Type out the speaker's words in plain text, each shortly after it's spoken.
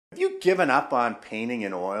Have you given up on painting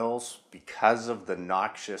in oils because of the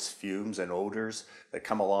noxious fumes and odors that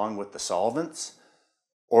come along with the solvents?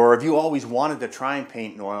 Or have you always wanted to try and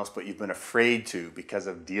paint in oils, but you've been afraid to because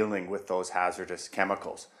of dealing with those hazardous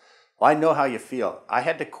chemicals? Well, I know how you feel. I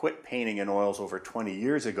had to quit painting in oils over 20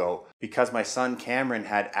 years ago because my son Cameron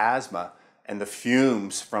had asthma and the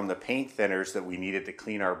fumes from the paint thinners that we needed to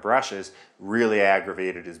clean our brushes really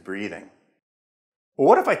aggravated his breathing. Well,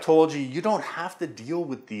 what if I told you you don't have to deal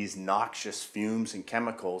with these noxious fumes and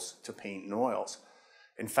chemicals to paint in oils?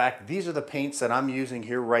 In fact, these are the paints that I'm using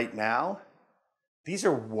here right now. These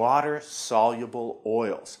are water-soluble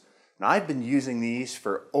oils. Now, I've been using these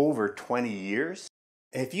for over 20 years.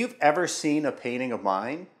 If you've ever seen a painting of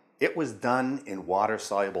mine, it was done in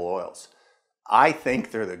water-soluble oils. I think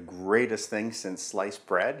they're the greatest thing since sliced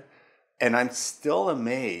bread, and I'm still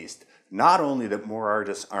amazed not only that more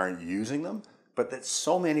artists aren't using them, but that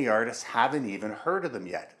so many artists haven't even heard of them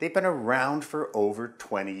yet. They've been around for over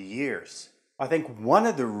 20 years. I think one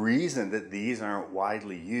of the reasons that these aren't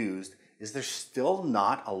widely used is there's still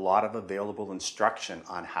not a lot of available instruction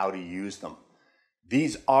on how to use them.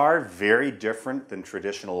 These are very different than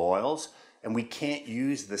traditional oils, and we can't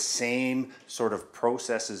use the same sort of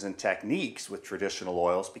processes and techniques with traditional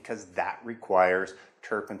oils because that requires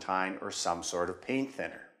turpentine or some sort of paint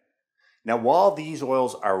thinner. Now, while these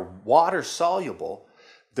oils are water soluble,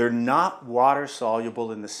 they're not water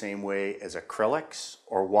soluble in the same way as acrylics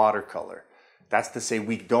or watercolor. That's to say,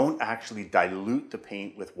 we don't actually dilute the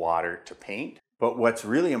paint with water to paint, but what's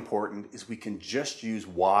really important is we can just use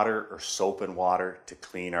water or soap and water to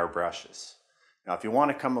clean our brushes. Now, if you want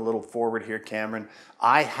to come a little forward here, Cameron,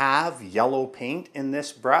 I have yellow paint in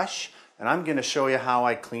this brush, and I'm going to show you how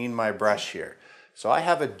I clean my brush here. So I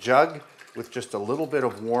have a jug with just a little bit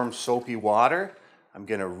of warm soapy water. I'm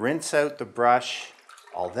going to rinse out the brush.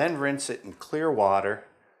 I'll then rinse it in clear water.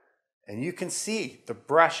 And you can see the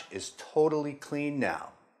brush is totally clean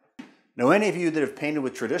now. Now, any of you that have painted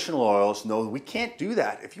with traditional oils know we can't do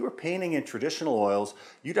that. If you were painting in traditional oils,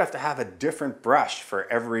 you'd have to have a different brush for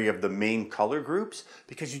every of the main color groups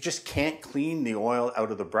because you just can't clean the oil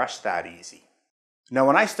out of the brush that easy. Now,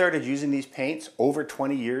 when I started using these paints over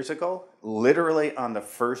 20 years ago, literally on the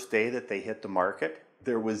first day that they hit the market,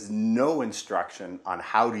 there was no instruction on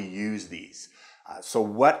how to use these. So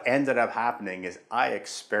what ended up happening is I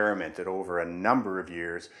experimented over a number of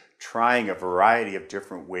years trying a variety of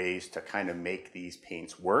different ways to kind of make these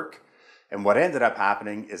paints work. And what ended up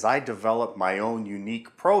happening is I developed my own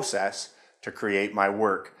unique process to create my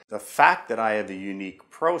work. The fact that I have a unique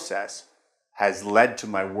process has led to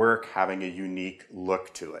my work having a unique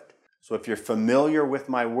look to it. So if you're familiar with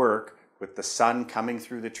my work, with the sun coming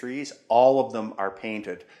through the trees, all of them are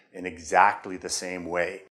painted in exactly the same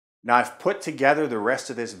way. Now, I've put together the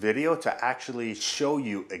rest of this video to actually show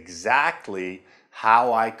you exactly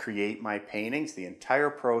how I create my paintings, the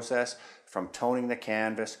entire process from toning the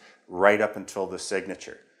canvas right up until the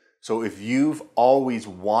signature. So if you've always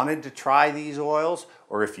wanted to try these oils,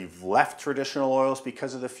 or if you've left traditional oils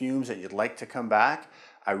because of the fumes and you'd like to come back,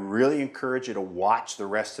 I really encourage you to watch the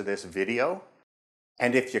rest of this video.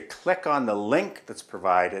 And if you click on the link that's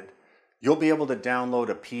provided, you'll be able to download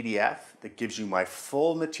a PDF that gives you my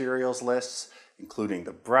full materials lists, including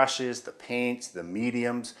the brushes, the paints, the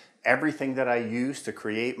mediums, everything that I use to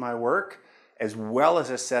create my work, as well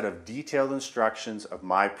as a set of detailed instructions of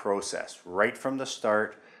my process, right from the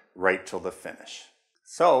start, right till the finish.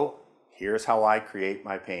 So here's how I create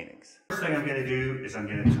my paintings. First thing I'm going to do is I'm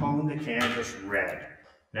going to tone the canvas red.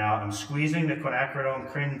 Now I'm squeezing the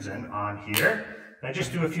quinacridone crimson on here. I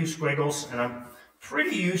just do a few squiggles, and I'm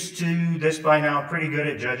pretty used to this by now. I'm pretty good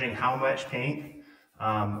at judging how much paint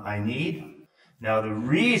I need. Now, the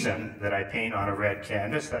reason that I paint on a red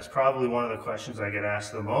canvas, that's probably one of the questions I get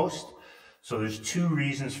asked the most. So there's two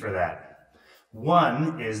reasons for that.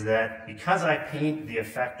 One is that because I paint the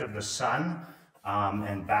effect of the sun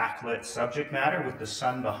and backlit subject matter with the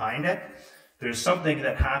sun behind it, there's something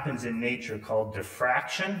that happens in nature called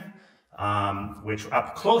diffraction, which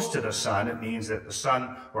up close to the sun, it means that the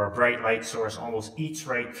sun or a bright light source almost eats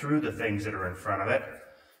right through the things that are in front of it.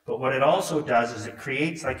 But what it also does is it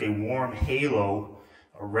creates like a warm halo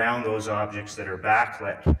around those objects that are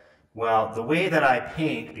backlit. Well, the way that I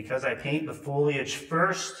paint, because I paint the foliage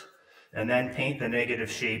first and then paint the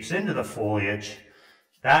negative shapes into the foliage,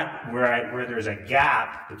 that where there's a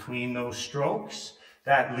gap between those strokes,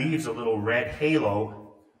 that leaves a little red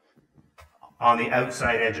halo on the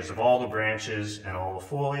outside edges of all the branches and all the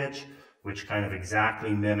foliage, which kind of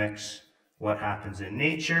exactly mimics what happens in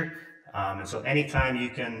nature. And so anytime you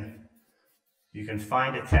can you can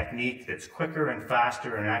find a technique that's quicker and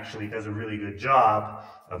faster and actually does a really good job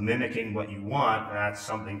of mimicking what you want. That's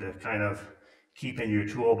something to kind of keep in your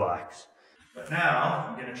toolbox. But now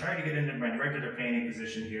I'm going to try to get into my regular painting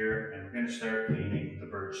position here, and we're going to start painting the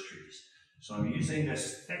birch trees. So I'm using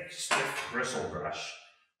this thick, stiff bristle brush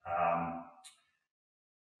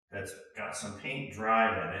that's got some paint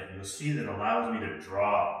dried in it. You'll see that it allows me to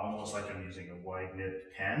draw almost like I'm using a wide nib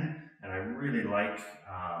pen, and I really like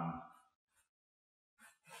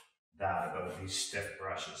that about these stiff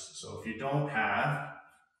brushes. So if you don't have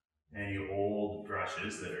any old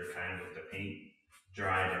brushes that are kind of with the paint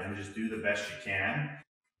dried in them, just do the best you can.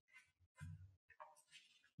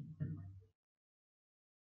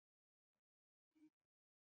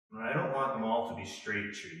 And I don't want them all to be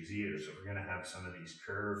straight trees either, so we're going to have some of these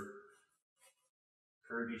curvy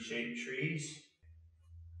shaped trees.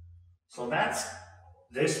 So that's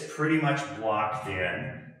this pretty much blocked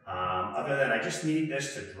in. Other than I just need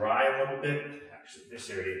this to dry a little bit. Actually, this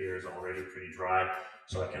area here is already pretty dry,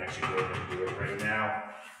 so I can actually go ahead and do it right now.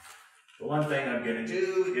 The one thing I'm going to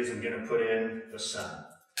do is I'm going to put in the sun.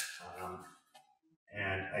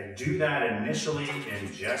 And I do that initially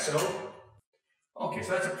in gesso. Okay,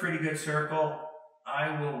 so that's a pretty good circle.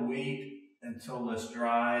 I will wait until this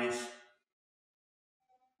dries.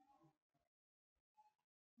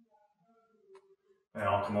 And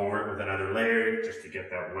I'll come over it with another layer just to get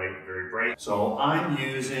that white very bright. So I'm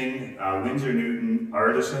using Winsor Newton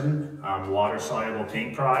Artisan water-soluble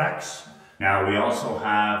paint products. Now we also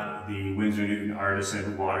have the Winsor Newton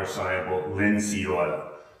Artisan water-soluble linseed oil.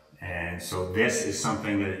 And so this is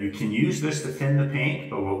something that you can use this to thin the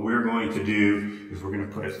paint, but what we're going to do is we're going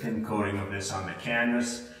to put a thin coating of this on the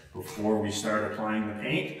canvas before we start applying the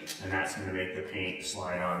paint, and that's going to make the paint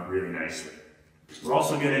slide on really nicely. We're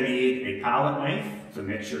also going to need a palette knife to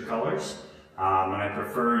mix your colors, and I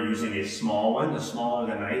prefer using a small one. The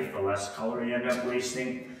smaller the knife, the less color you end up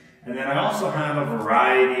wasting. And then I also have a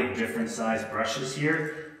variety of different size brushes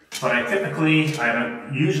here. But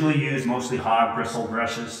I usually use mostly hog bristle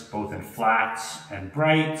brushes, both in flats and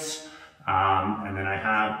brights. And then I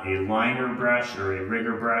have a liner brush or a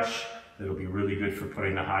rigger brush that'll be really good for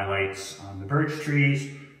putting the highlights on the birch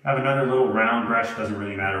trees. I have another little round brush, doesn't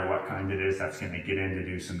really matter what kind it is, that's going to get in to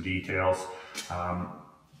do some details. And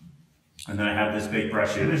then I have this big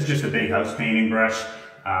brush here. This is just a big house painting brush.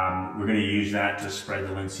 We're going to use that to spread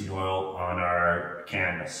the linseed oil on our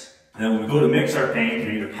canvas. And then when we go to mix our paint,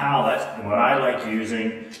 we need a palette, and what I like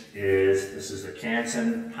using is, this is the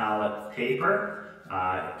Canson palette paper.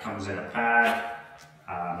 It comes in a pad,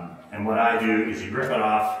 and what I do is you rip it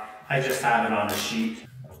off. I just have it on a sheet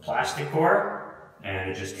of plastic core, and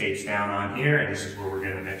it just tapes down on here, and this is where we're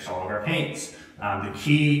going to mix all of our paints. The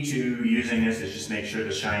key to using this is just make sure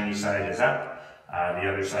the shiny side is up. The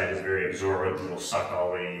other side is very absorbent and will suck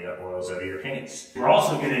all the oils out of your paints. We're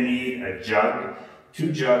also going to need a jug.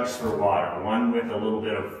 2 jugs for water, one with a little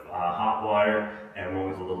bit of hot water and one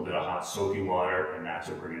with a little bit of hot soapy water, and that's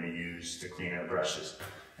what we're going to use to clean our brushes.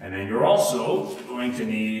 And then you're also going to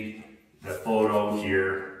need the photo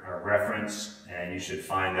here, our reference, and you should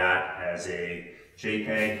find that as a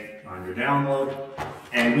JPEG on your download.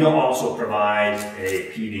 And we'll also provide a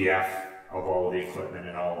PDF of all of the equipment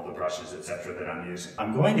and all of the brushes, etc. that I'm using.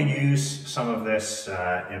 I'm going to use some of this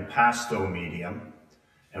impasto medium.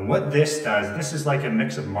 And what this does, this is like a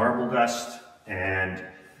mix of marble dust and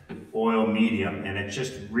oil medium, and it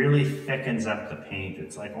just really thickens up the paint.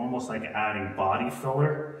 It's like almost like adding body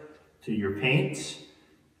filler to your paint.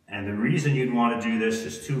 And the reason you'd want to do this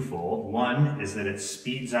is twofold. One is that it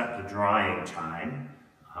speeds up the drying time,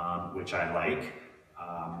 which I like.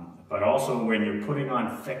 But also when you're putting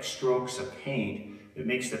on thick strokes of paint, it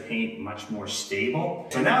makes the paint much more stable.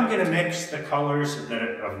 So now I'm going to mix the colors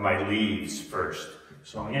of my leaves first.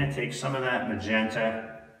 So I'm going to take some of that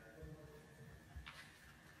magenta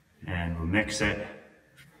and we'll mix it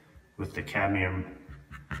with the cadmium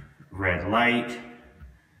red light,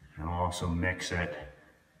 and I'll also mix it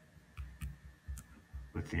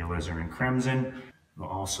with the alizarin crimson. We'll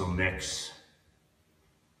also mix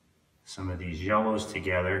some of these yellows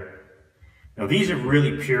together. Now these are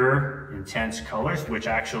really pure, intense colors, which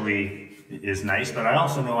actually is nice, but I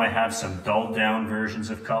also know I have some dulled down versions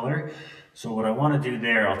of color. So what I want to do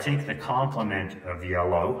there, I'll take the complement of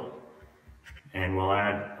yellow and we'll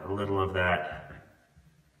add a little of that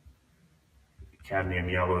cadmium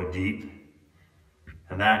yellow deep.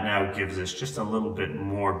 And that now gives us just a little bit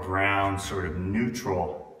more brown, sort of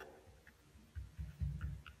neutral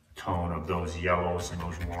tone of those yellows and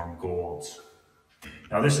those warm golds.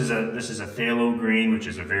 Now this is a phthalo green, which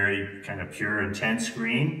is a very kind of pure, intense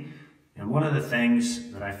green. And one of the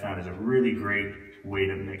things that I found is a really great way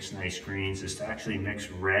to mix nice greens is to actually mix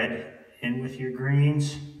red in with your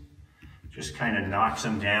greens. Just kind of knocks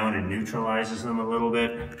them down and neutralizes them a little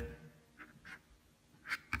bit.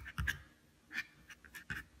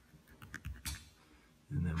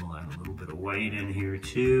 And then we'll add a little bit of white in here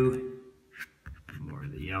too. More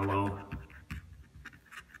of the yellow.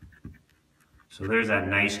 So there's that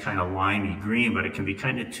nice kind of limey green, but it can be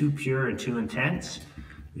kind of too pure and too intense.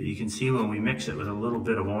 But you can see when we mix it with a little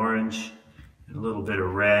bit of orange and a little bit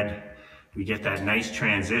of red, we get that nice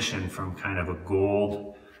transition from kind of a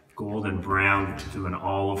golden brown to an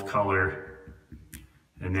olive color,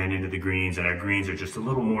 and then into the greens, and our greens are just a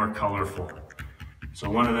little more colorful. So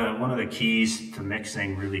one of the keys to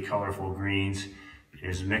mixing really colorful greens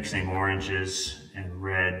is mixing oranges and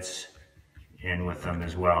reds in with them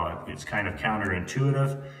as well. It's kind of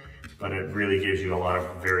counterintuitive, but it really gives you a lot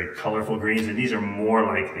of very colorful greens, and these are more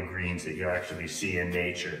like the greens that you actually see in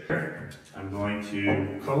nature. I'm going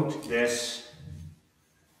to coat this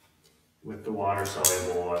with the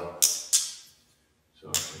water-soluble oil. So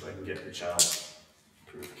if I can get the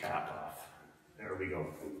child-proof cap off. There we go.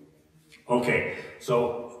 Okay,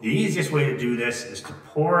 so the easiest way to do this is to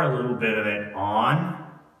pour a little bit of it on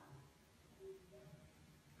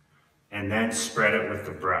and then spread it with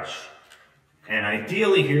the brush. And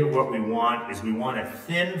ideally here what we want is we want a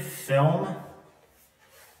thin film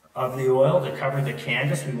of the oil to cover the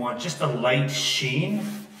canvas. We want just a light sheen,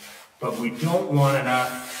 but we don't want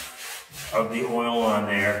enough of the oil on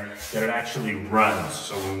there that it actually runs.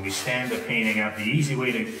 So when we stand the painting up, the easy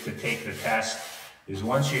way to take the test is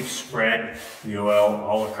once you've spread the oil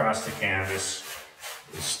all across the canvas,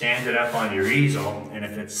 is stand it up on your easel, and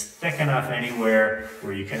if it's thick enough anywhere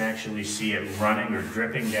where you can actually see it running or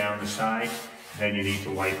dripping down the side, then you need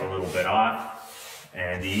to wipe a little bit off.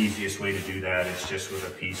 And the easiest way to do that is just with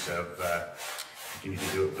a piece of, you need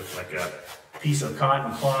to do it with like a piece of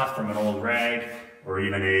cotton cloth from an old rag, or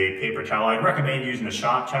even a paper towel. I'd recommend using a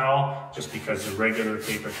shop towel, just because the regular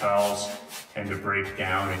paper towels tend to break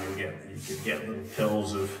down, and you could get little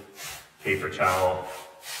pills of paper towel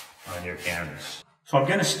on your canvas. So I'm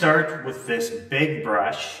going to start with this big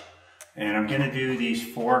brush, and I'm going to do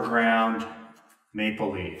these foreground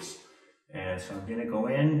maple leaves. And so I'm going to go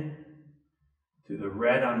in to the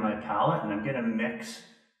red on my palette, and I'm going to mix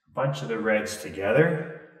a bunch of the reds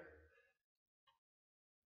together.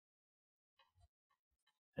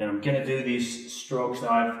 And I'm going to do these strokes. Now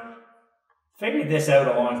I've figured this out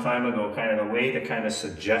a long time ago, kind of the way to kind of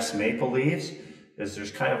suggest maple leaves is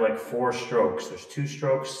there's kind of like 4 strokes. There's 2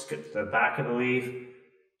 strokes at the back of the leaf,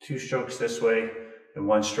 2 strokes this way, and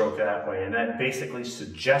 1 stroke that way. And that basically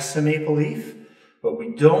suggests a maple leaf, but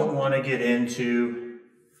we don't want to get into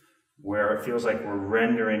where it feels like we're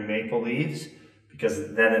rendering maple leaves,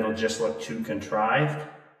 because then it'll just look too contrived.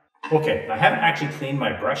 Okay, I haven't actually cleaned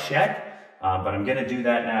my brush yet. But I'm going to do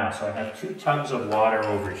that now. So I have 2 tubs of water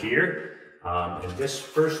over here. And this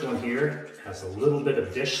first one here has a little bit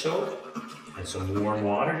of dish soap and some warm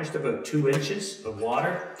water, just about 2 inches of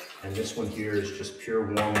water. And this one here is just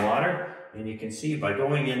pure warm water. And you can see by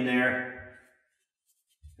going in there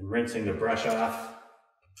and rinsing the brush off,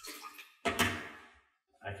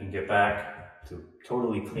 I can get back to a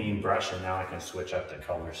totally clean brush, and now I can switch up the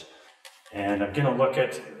colors. And I'm going to look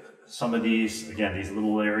at some of these, again, these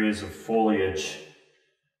little areas of foliage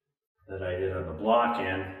that I did on the block in.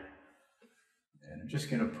 And I'm just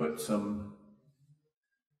going to put some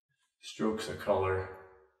strokes of color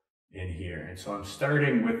in here. And so I'm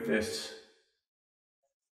starting with this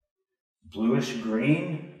bluish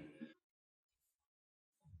green.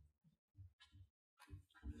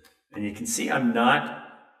 And you can see I'm not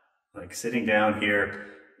like sitting down here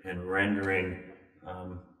and rendering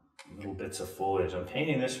little bits of foliage. I'm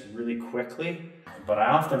painting this really quickly, but I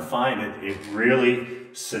often find it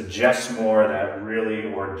really suggests more that really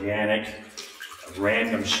organic,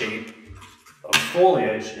 random shape of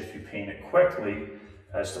foliage if you paint it quickly,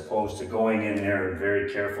 as opposed to going in there and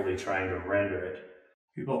very carefully trying to render it.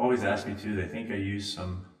 People always ask me too, they think I use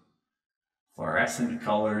some fluorescent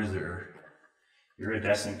colors or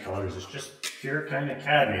iridescent colors. It's just pure kind of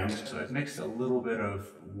cadmium. So I've mixed a little bit of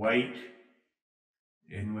white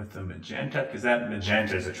in with the magenta, because that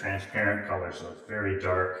magenta is a transparent color, so it's very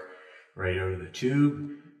dark right out of the tube.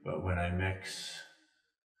 But when I mix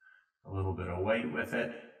a little bit of white with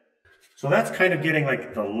it, so that's kind of getting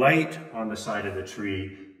like the light on the side of the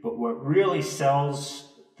tree. But what really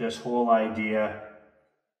sells this whole idea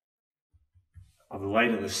of the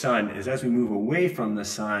light of the sun is as we move away from the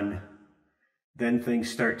sun, then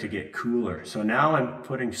things start to get cooler. So now I'm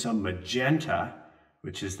putting some magenta,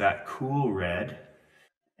 which is that cool red.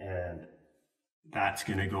 And that's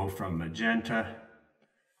going to go from magenta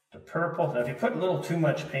to purple. Now if you put a little too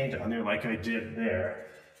much paint on there like I did there,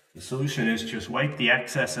 the solution is just wipe the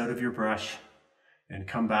excess out of your brush and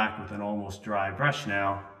come back with an almost dry brush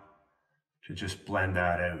now to just blend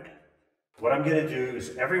that out. What I'm going to do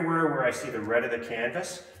is everywhere where I see the red of the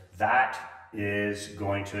canvas, that is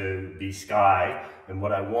going to be sky. And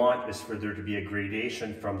what I want is for there to be a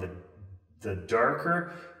gradation from the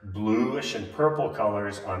darker bluish and purple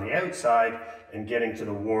colors on the outside and getting to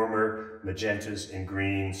the warmer magentas and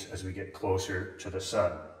greens as we get closer to the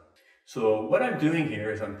sun. So what I'm doing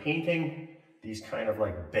here is I'm painting these kind of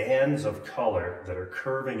like bands of color that are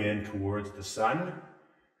curving in towards the sun,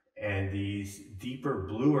 and these deeper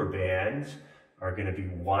bluer bands are going to be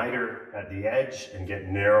wider at the edge and get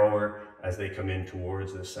narrower as they come in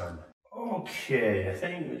towards the sun. Okay, I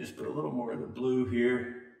think we just put a little more of the blue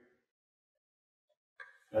here.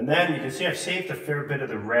 And then you can see I've saved a fair bit of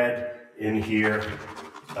the red in here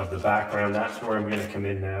of the background. That's where I'm going to come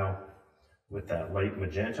in now with that light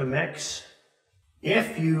magenta mix.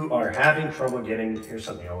 If you are having trouble getting, here's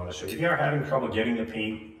something I want to show you. If you are having trouble getting the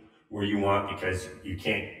paint where you want because you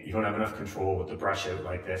don't have enough control with the brush out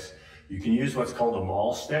like this, you can use what's called a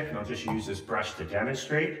maul stick, and I'll just use this brush to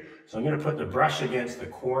demonstrate. So I'm going to put the brush against the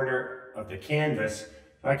corner of the canvas.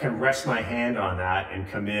 I can rest my hand on that and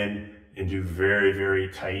come in and do very, very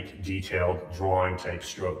tight, detailed drawing type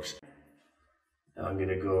strokes. Now I'm going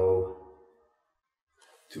to go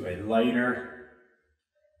to a lighter,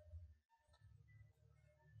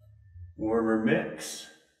 warmer mix.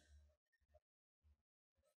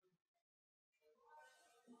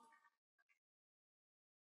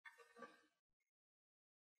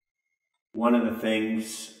 One of the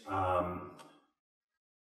things that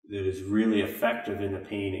is really effective in the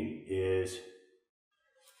painting is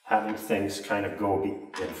having things kind of go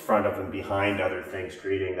in front of and behind other things,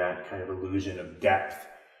 creating that kind of illusion of depth.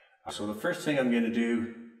 So the first thing I'm going to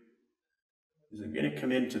do is I'm going to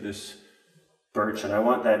come into this birch, and I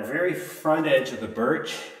want that very front edge of the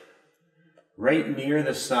birch right near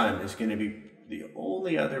the sun is going to be the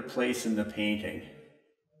only other place in the painting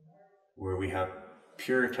where we have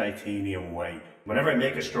pure titanium white. Whenever I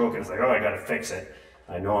make a stroke and it's like, oh, I got to fix it,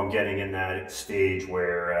 I know I'm getting in that stage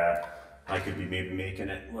where I could be maybe making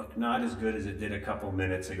it look not as good as it did a couple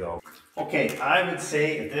minutes ago. Okay, I would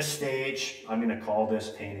say at this stage, I'm going to call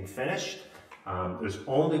this painting finished. There's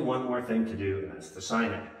only one more thing to do, and that's to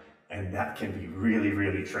sign it. And that can be really,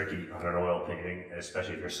 really tricky on an oil painting,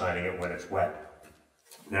 especially if you're signing it when it's wet.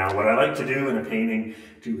 Now, what I like to do in a painting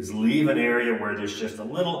too is leave an area where there's just a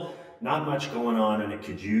little, not much going on and it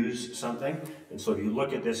could use something. And so if you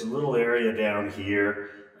look at this little area down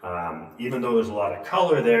here, even though there's a lot of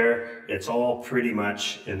color there, it's all pretty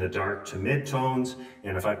much in the dark to mid-tones.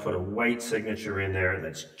 And if I put a white signature in there,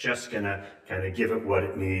 that's just gonna kind of give it what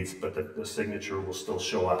it needs, but the signature will still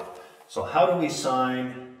show up. So how do we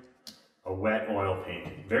sign a wet oil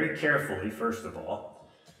painting? Very carefully, first of all.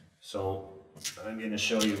 So I'm going to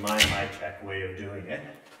show you my high-tech way of doing it.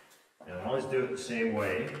 And I always do it the same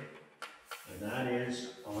way, and that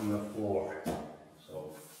is on the floor.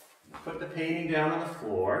 So put the painting down on the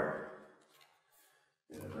floor.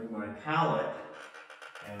 I'm going to bring my palette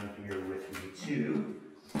down here with me too.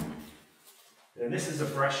 And this is a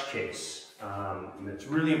brush case. And it's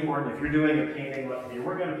really important if you're doing a painting, if you're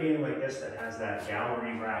working on a painting like this that has that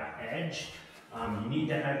gallery rack edge, you need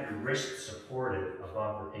to have your wrist supported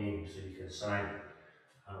above the painting so you can sign it.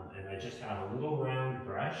 And I just have a little round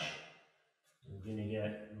brush. I'm going to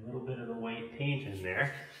get a little bit of the white paint in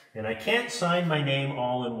there. And I can't sign my name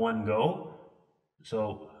all in one go.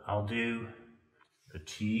 So I'll do a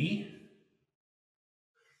T.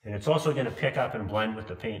 And it's also going to pick up and blend with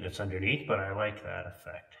the paint that's underneath, but I like that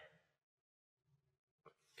effect.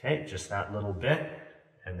 Okay, just that little bit.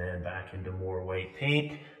 And then back into more white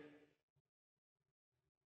paint.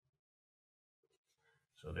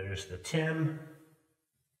 So there's the Tim.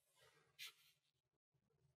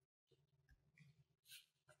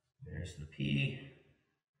 There's the P.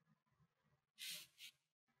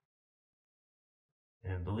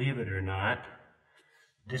 And believe it or not,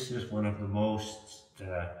 this is one of the most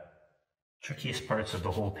trickiest parts of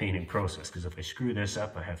the whole painting process, because if I screw this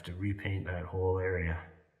up, I have to repaint that whole area.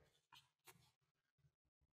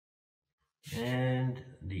 And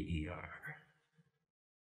the ER.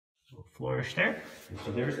 So flourish there. And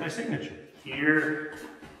so there's my signature. Here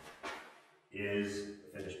is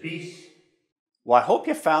the finished piece. Well, I hope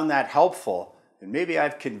you found that helpful, and maybe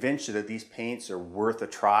I've convinced you that these paints are worth a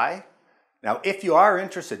try. Now, if you are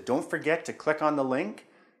interested, don't forget to click on the link.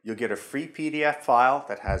 You'll get a free PDF file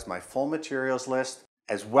that has my full materials list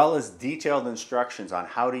as well as detailed instructions on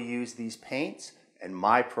how to use these paints and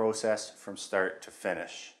my process from start to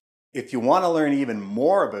finish. If you want to learn even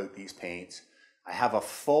more about these paints, I have a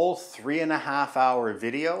full 3.5-hour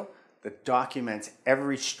video that documents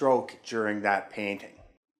every stroke during that painting.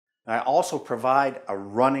 I also provide a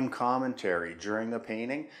running commentary during the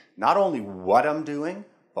painting, not only what I'm doing,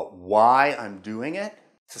 but why I'm doing it.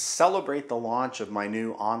 To celebrate the launch of my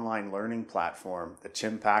new online learning platform, the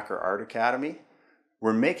Tim Packer Art Academy,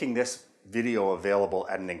 we're making this video available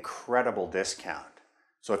at an incredible discount.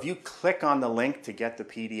 So if you click on the link to get the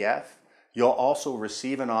PDF, you'll also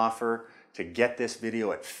receive an offer to get this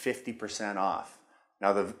video at 50% off.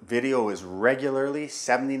 Now the video is regularly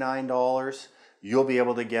 $79. You'll be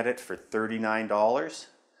able to get it for $39.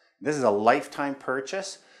 This is a lifetime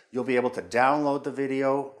purchase. You'll be able to download the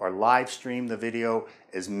video or live stream the video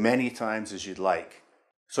as many times as you'd like.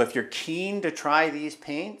 So if you're keen to try these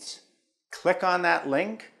paints, click on that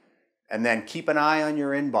link and then keep an eye on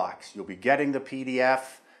your inbox. You'll be getting the PDF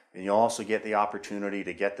and you'll also get the opportunity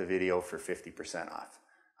to get the video for 50% off.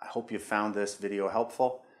 I hope you found this video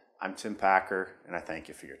helpful. I'm Tim Packer and I thank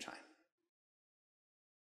you for your time.